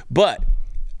that. But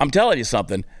I'm telling you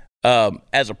something.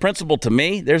 As a principle to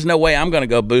me, there's no way I'm going to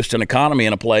go boost an economy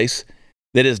in a place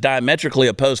that is diametrically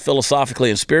opposed philosophically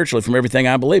and spiritually from everything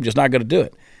I believe. Just not going to do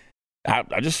it.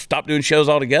 I just stopped doing shows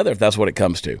altogether if that's what it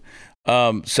comes to.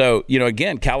 So, you know,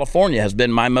 again, California has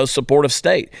been my most supportive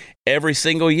state every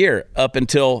single year up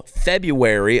until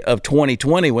February of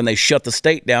 2020 when they shut the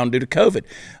state down due to COVID.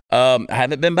 I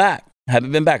haven't been back.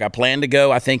 I plan to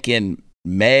go, I think, in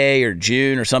May or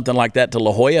June or something like that to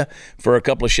La Jolla for a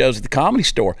couple of shows at the Comedy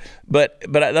Store. But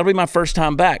that'll be my first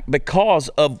time back because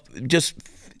of just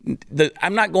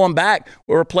I'm not going back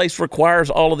where a place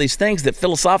requires all of these things that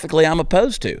philosophically I'm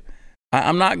opposed to.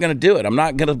 I'm not going to do it. I'm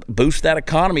not going to boost that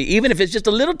economy, even if it's just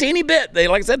a little teeny bit.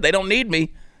 Like I said, they don't need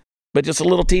me, but just a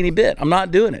little teeny bit. I'm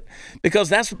not doing it because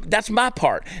that's my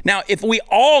part. Now, if we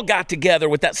all got together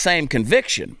with that same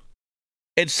conviction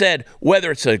and said,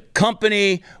 whether it's a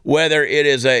company, whether it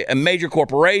is a major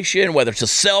corporation, whether it's a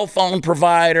cell phone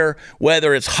provider,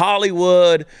 whether it's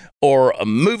Hollywood or a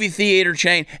movie theater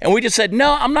chain, and we just said,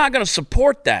 no, I'm not going to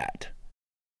support that.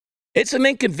 It's an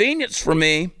inconvenience for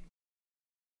me.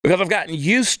 Because I've gotten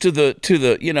used to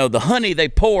the you know, the honey they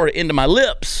pour into my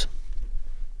lips.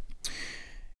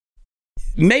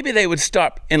 Maybe they would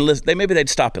stop and listen. Maybe they'd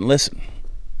stop and listen,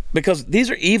 because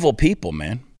these are evil people,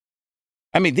 man.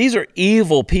 I mean, these are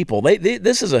evil people.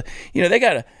 This is they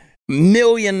got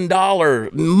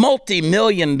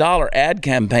multi-million-dollar ad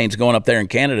campaigns going up there in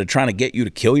Canada trying to get you to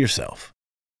kill yourself.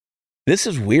 This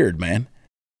is weird, man.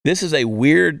 This is a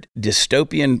weird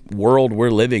dystopian world we're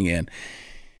living in.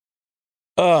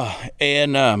 Boy,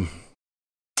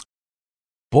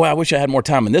 I wish I had more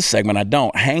time in this segment. I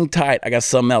don't. Hang tight. I got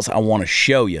something else I want to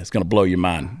show you. It's going to blow your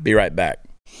mind. Be right back.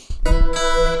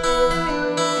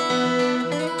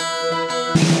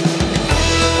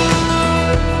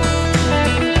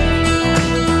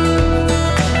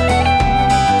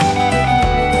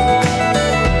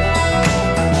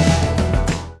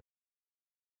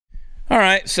 All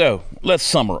right, so let's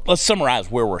summarize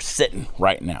where we're sitting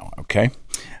right now, okay?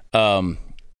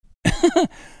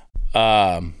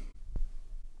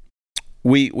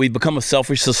 We've become a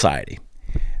selfish society.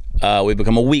 We've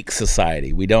become a weak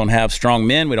society. We don't have strong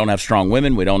men. We don't have strong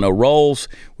women. We don't know roles.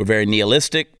 We're very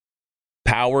nihilistic.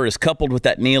 Power is coupled with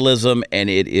that nihilism, and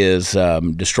it is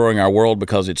destroying our world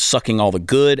because it's sucking all the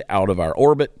good out of our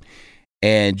orbit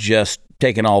and just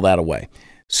taking all that away.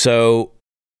 So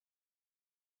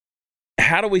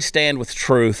how do we stand with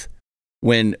truth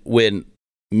when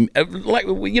like,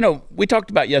 we talked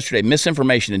about yesterday,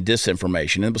 misinformation and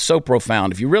disinformation. And it was so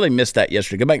profound. If you really missed that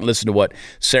yesterday, go back and listen to what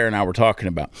Sarah and I were talking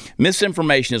about.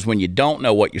 Misinformation is when you don't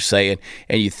know what you're saying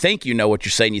and you think you know what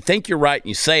you're saying. You think you're right and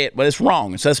you say it, but it's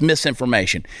wrong. So that's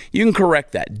misinformation. You can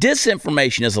correct that.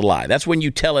 Disinformation is a lie. That's when you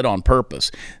tell it on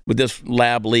purpose with this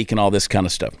lab leak and all this kind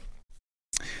of stuff.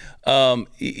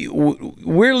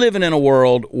 We're living in a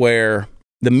world where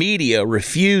the media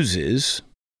refuses.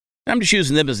 I'm just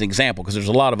using them as an example because there's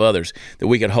a lot of others that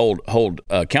we could hold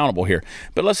accountable here.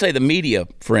 But let's say the media,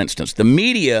 for instance, the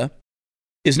media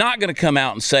is not going to come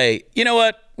out and say, you know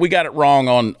what, we got it wrong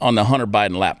on the Hunter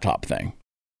Biden laptop thing.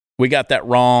 We got that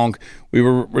wrong. We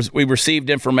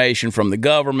received information from the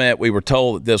government. We were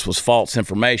told that this was false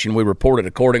information. We reported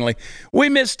accordingly. We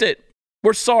missed it.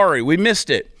 We're sorry. We missed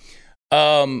it.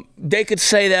 They could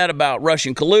say that about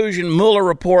Russian collusion, Mueller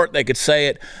report. They could say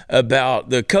it about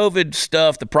the COVID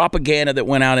stuff, the propaganda that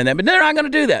went out in that. But they're not going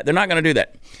to do that. They're not going to do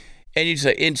that. And you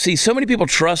say, and see, so many people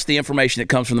trust the information that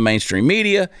comes from the mainstream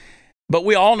media. But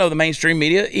we all know the mainstream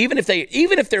media, even if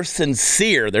they're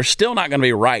sincere, they're still not going to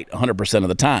be right 100% of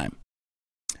the time.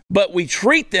 But we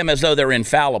treat them as though they're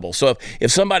infallible. So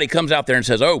if somebody comes out there and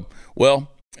says, oh,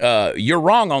 well, you're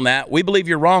wrong on that. We believe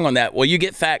you're wrong on that. Well, you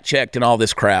get fact checked and all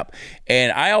this crap.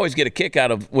 And I always get a kick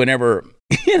out of whenever,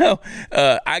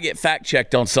 I get fact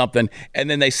checked on something and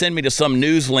then they send me to some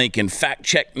news link in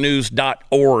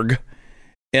factchecknews.org.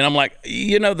 And I'm like,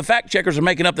 the fact checkers are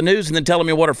making up the news and then telling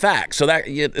me what are facts. So that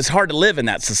it's hard to live in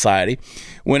that society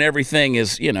when everything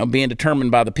is, being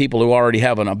determined by the people who already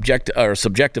have an objective or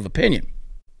subjective opinion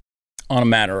on a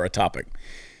matter or a topic.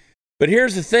 But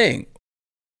here's the thing.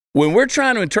 When we're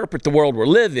trying to interpret the world we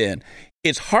live in,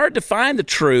 it's hard to find the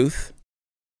truth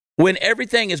when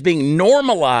everything is being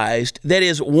normalized that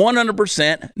is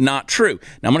 100% not true.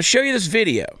 Now, I'm going to show you this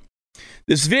video.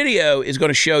 This video is going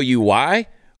to show you why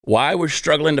we're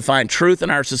struggling to find truth in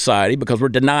our society because we're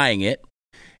denying it.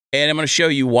 And I'm going to show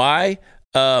you why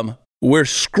we're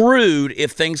screwed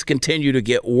if things continue to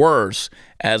get worse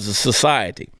as a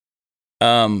society.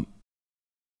 It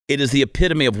is the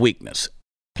epitome of weakness.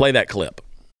 Play that clip.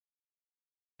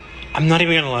 I'm not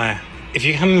even going to lie. If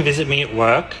you come and visit me at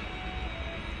work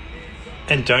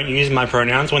and don't use my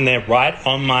pronouns when they're right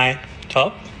on my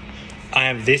top, I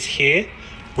have this here.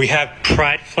 We have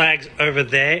pride flags over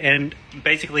there and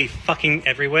basically fucking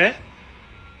everywhere.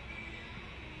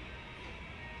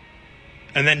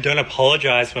 And then don't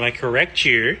apologize when I correct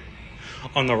you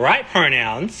on the right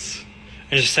pronouns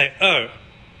and just say, oh,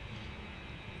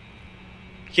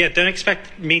 yeah, don't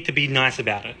expect me to be nice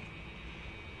about it.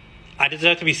 I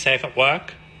deserve to be safe at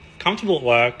work, comfortable at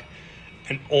work,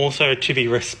 and also to be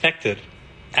respected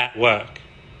at work.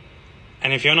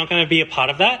 And if you're not going to be a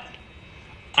part of that,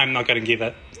 I'm not going to give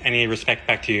that any respect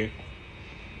back to you.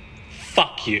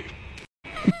 Fuck you.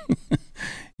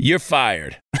 You're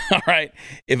fired. All right.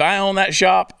 If I own that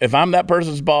shop, if I'm that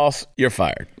person's boss, you're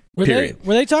fired. Were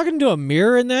they talking to a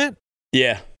mirror in that?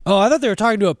 Yeah. Oh, I thought they were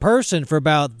talking to a person for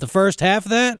about the first half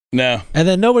of that. No. And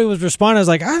then nobody was responding. I was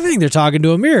like, I think they're talking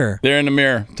to a mirror. They're in the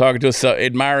mirror talking to us,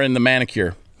 admiring the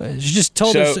manicure. She just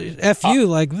told us, F you,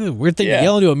 like, weird thing to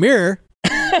yell into a mirror.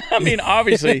 I mean,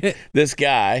 obviously, this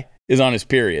guy is on his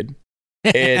period.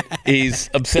 And he's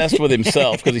obsessed with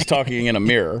himself because he's talking in a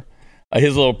mirror.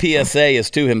 His little PSA is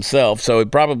to himself, so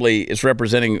it probably is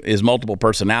representing his multiple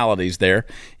personalities there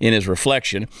in his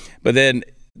reflection. But then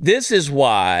this is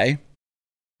why,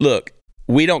 look,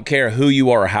 we don't care who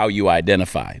you are or how you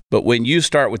identify. But when you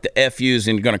start with the FUs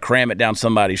and you're going to cram it down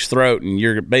somebody's throat and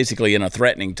you're basically in a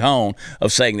threatening tone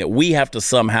of saying that we have to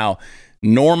somehow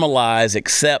normalize,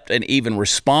 accept, and even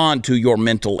respond to your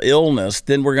mental illness,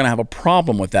 then we're going to have a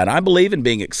problem with that. I believe in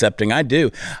being accepting. I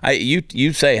do.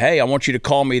 You say, hey, I want you to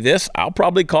call me this. I'll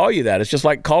probably call you that. It's just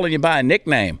like calling you by a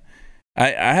nickname.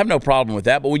 I have no problem with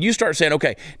that. But when you start saying,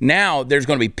 okay, now there's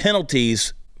going to be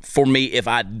penalties for me if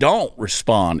I don't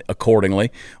respond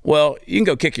accordingly, well, you can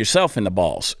go kick yourself in the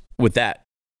balls with that.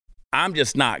 I'm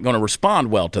just not going to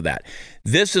respond well to that.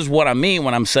 This is what I mean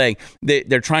when I'm saying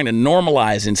they're trying to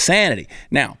normalize insanity.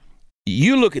 Now,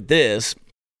 you look at this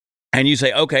and you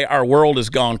say, okay, our world has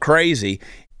gone crazy.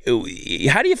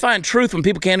 How do you find truth when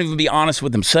people can't even be honest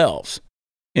with themselves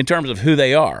in terms of who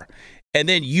they are? And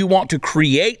then you want to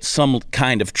create some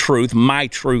kind of truth, my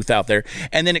truth out there,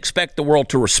 and then expect the world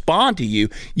to respond to you.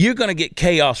 You're going to get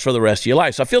chaos for the rest of your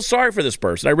life. So I feel sorry for this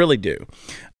person. I really do.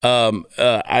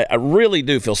 I really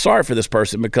do feel sorry for this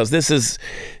person because this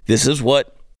is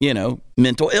what,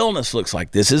 mental illness looks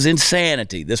like. This is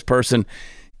insanity. This person,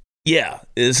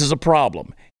 this is a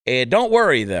problem. And don't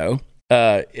worry, though.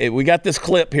 We got this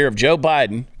clip here of Joe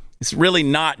Biden It's really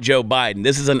not Joe Biden.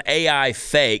 This is an AI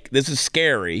fake. This is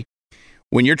scary.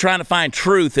 When you're trying to find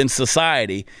truth in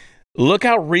society, look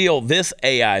how real this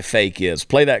AI fake is.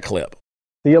 Play that clip.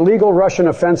 The illegal Russian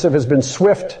offensive has been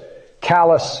swift,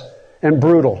 callous, and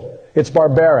brutal. It's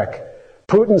barbaric.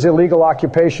 Putin's illegal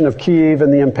occupation of Kyiv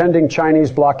and the impending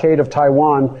Chinese blockade of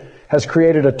Taiwan has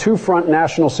created a two-front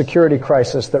national security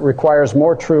crisis that requires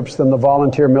more troops than the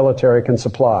volunteer military can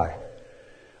supply.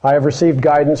 I have received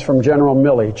guidance from General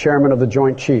Milley, chairman of the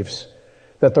Joint Chiefs,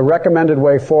 that the recommended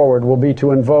way forward will be to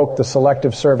invoke the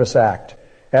Selective Service Act,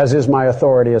 as is my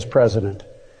authority as president.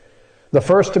 The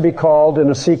first to be called in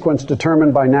a sequence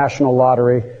determined by national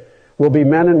lottery will be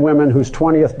men and women whose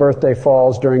 20th birthday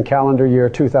falls during calendar year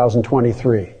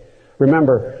 2023.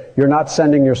 Remember, you're not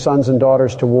sending your sons and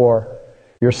daughters to war.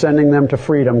 You're sending them to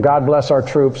freedom. God bless our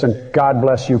troops and God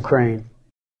bless Ukraine.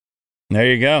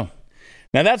 There you go.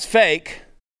 Now that's fake.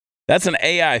 That's an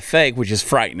AI fake, which is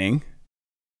frightening.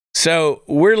 So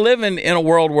we're living in a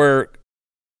world where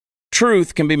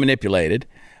truth can be manipulated.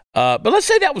 But let's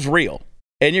say that was real.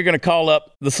 And you're going to call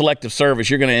up the Selective Service.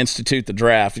 You're going to institute the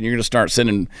draft, and you're going to start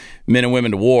sending men and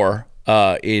women to war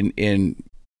in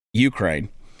Ukraine.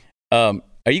 Are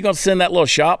you going to send that little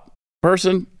shop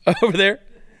person over there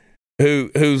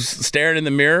who's staring in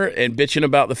the mirror and bitching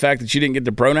about the fact that you didn't get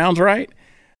the pronouns right?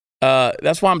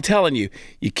 That's why I'm telling you,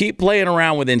 you keep playing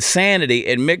around with insanity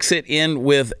and mix it in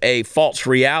with a false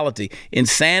reality.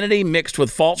 Insanity mixed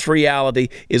with false reality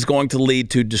is going to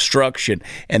lead to destruction.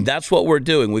 And that's what we're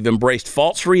doing. We've embraced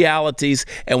false realities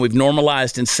and we've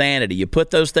normalized insanity. You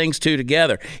put those things two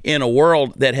together in a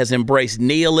world that has embraced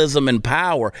nihilism and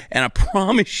power, and I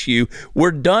promise you,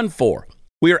 we're done for.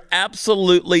 We are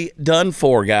absolutely done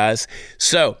for, guys.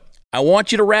 So I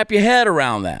want you to wrap your head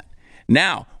around that.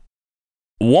 Now,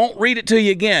 won't read it to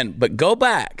you again, but go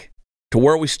back to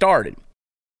where we started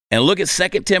and look at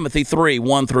 2 Timothy 3,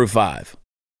 1 through 5.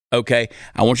 Okay?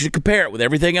 I want you to compare it with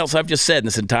everything else I've just said in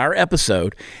this entire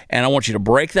episode, and I want you to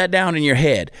break that down in your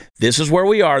head. This is where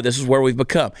we are. This is where we've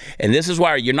become. And this is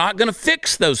why you're not going to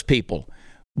fix those people,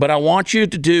 but I want you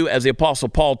to do as the Apostle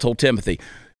Paul told Timothy.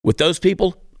 With those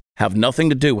people, have nothing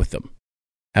to do with them.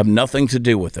 Have nothing to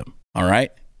do with them. All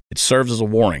right? It serves as a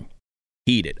warning.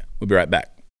 Heed it. We'll be right back.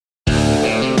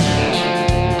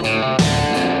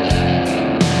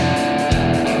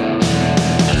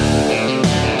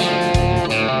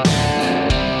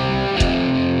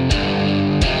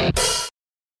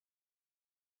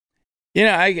 You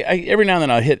know, I every now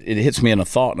and then it hits me in a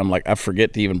thought, and I'm like, I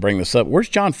forget to even bring this up. Where's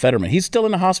John Fetterman? He's still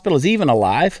in the hospital. Is he even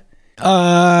alive?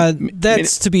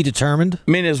 That's to be determined.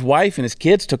 I mean, his wife and his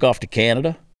kids took off to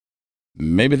Canada.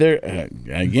 Maybe they're,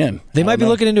 again. They might be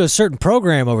looking into a certain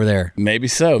program over there. Maybe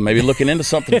so. Maybe looking into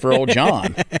something for old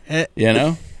John, you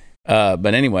know?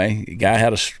 But anyway, the guy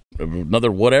had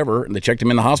another whatever, and they checked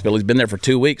him in the hospital. He's been there for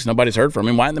 2 weeks. Nobody's heard from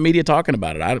him. Why isn't the media talking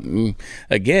about it?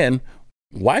 Again,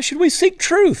 why should we seek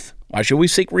truth? Why should we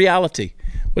seek reality?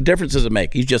 What difference does it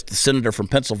make? He's just the senator from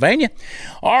Pennsylvania.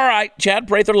 All right,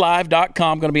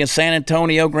 ChadPratherLive.com. Going to be in San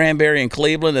Antonio, Granbury, and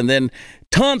Cleveland, and then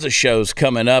tons of shows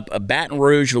coming up. Baton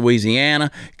Rouge,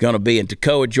 Louisiana. Going to be in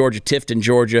Toccoa, Georgia, Tifton,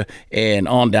 Georgia, and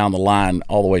on down the line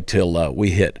all the way till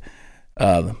we hit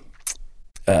the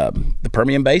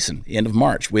Permian Basin, end of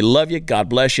March. We love you. God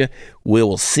bless you. We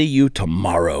will see you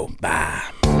tomorrow. Bye.